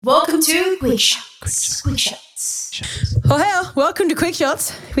Welcome to Quickshots. Oh, hey, welcome to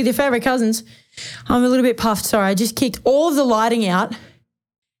Quickshots with your favourite cousins. I'm a little bit puffed, sorry. I just kicked all of the lighting out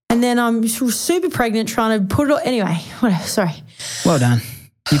and then I'm super pregnant trying to put it all. Anyway, whatever, sorry. Well done.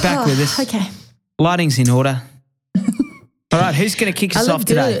 You're back with us. Okay. Lighting's in order. All right, who's going to kick us off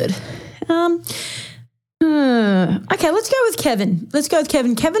today? Okay, let's go with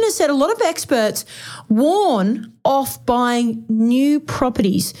Kevin. Kevin has said a lot of experts warn off buying new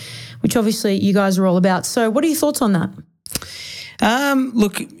properties, which obviously you guys are all about. So what are your thoughts on that?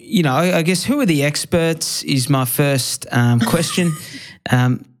 Look, I guess who are the experts is my first question.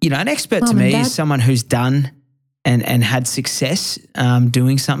 An expert to me is someone who's done and had success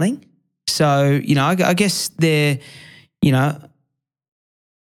doing something. So, I guess they're,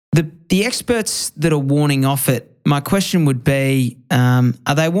 the experts that are warning off it, my question would be,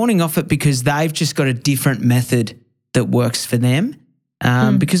 are they warning off it because they've just got a different method that works for them?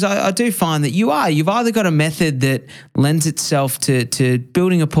 Because I do find that you've either got a method that lends itself to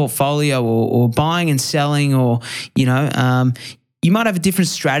building a portfolio or buying and selling, or, you might have a different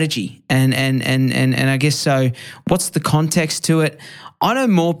strategy. And I guess so what's the context to it? I know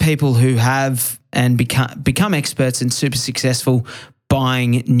more people who have and become experts and super successful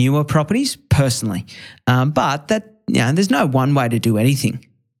buying newer properties personally. But that, there's no one way to do anything.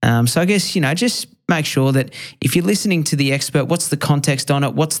 So I guess, just make sure that if you're listening to the expert, what's the context on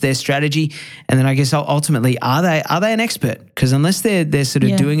it? What's their strategy? And then I guess ultimately, are they an expert? Because unless they're sort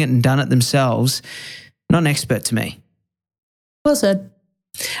of doing it and done it themselves, not an expert to me. Well said.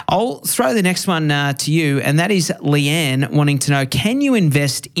 I'll throw the next one to you, and that is Leanne wanting to know, can you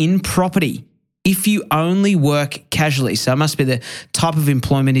invest in property if you only work casually? So it must be the type of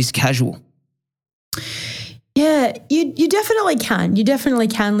employment is casual. Yeah, you definitely can. You definitely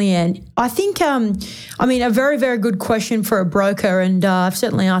can, Leanne. I think, a very, very good question for a broker. And I've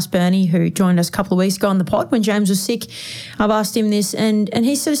certainly asked Bernie, who joined us a couple of weeks ago on the pod when James was sick. I've asked him this, and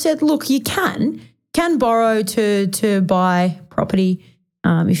he sort of said, look, you can borrow to buy property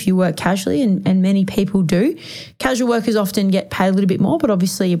if you work casually, and many people do. Casual workers often get paid a little bit more, but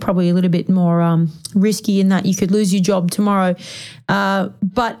obviously you're probably a little bit more risky in that you could lose your job tomorrow.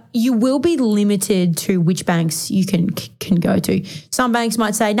 But you will be limited to which banks you can go to. Some banks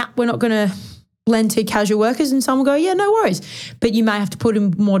might say, nah, we're not going to lend to casual workers, and some will go, yeah, no worries. But you may have to put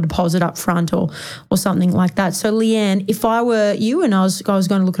in more deposit up front or something like that. So, Leanne, if I were you and I was going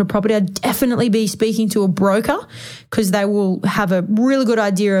to look at a property, I'd definitely be speaking to a broker, because they will have a really good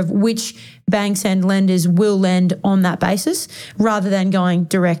idea of which banks and lenders will lend on that basis, rather than going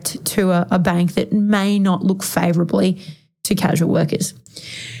direct to a bank that may not look favourably to casual workers.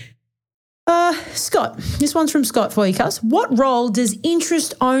 Scott, this one's from Scott for you, cuz. What role does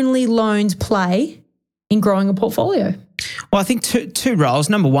interest-only loans play in growing a portfolio? Well, I think two roles.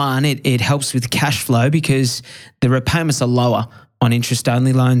 Number one, it helps with cash flow because the repayments are lower on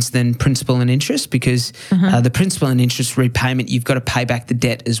interest-only loans than principal and interest, because the principal and interest repayment, you've got to pay back the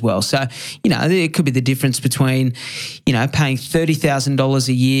debt as well. So, it could be the difference between, paying $30,000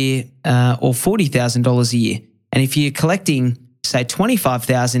 a year or $40,000 a year. And if you're collecting, say,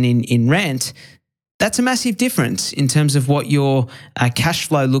 $25,000 in rent, that's a massive difference in terms of what your cash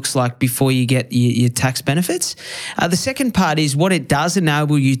flow looks like before you get your tax benefits. The second part is what it does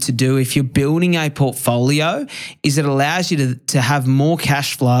enable you to do if you're building a portfolio is it allows you to have more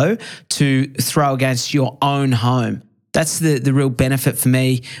cash flow to throw against your own home. That's the real benefit for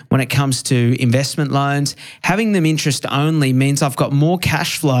me when it comes to investment loans. Having them interest only means I've got more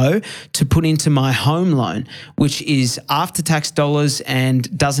cash flow to put into my home loan, which is after-tax dollars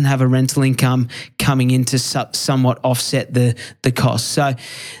and doesn't have a rental income coming in to somewhat offset the cost. So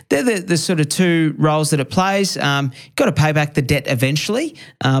they're the sort of two roles that it plays. You've got to pay back the debt eventually,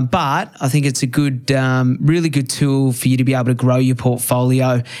 but I think it's a good, really good tool for you to be able to grow your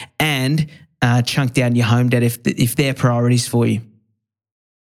portfolio and chunk down your home debt if they're priorities for you.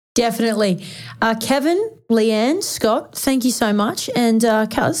 Definitely. Kevin, Leanne, Scott, thank you so much. And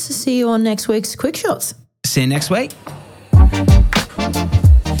Kaz, see you on next week's Quick Shots. See you next week.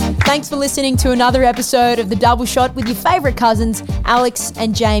 Thanks for listening to another episode of The Double Shot with your favourite cousins, Alex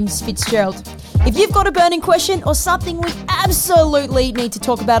and James Fitzgerald. If you've got a burning question or something we absolutely need to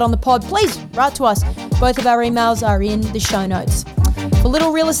talk about on the pod, please write to us. Both of our emails are in the show notes. For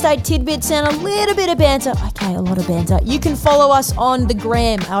little real estate tidbits and a little bit of banter, okay, a lot of banter, you can follow us on the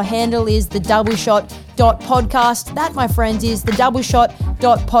gram. Our handle is thedoubleshot.podcast. That, my friends, is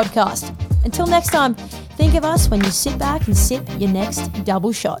thedoubleshot.podcast. Until next time, think of us when you sit back and sip your next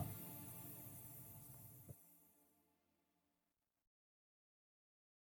double shot.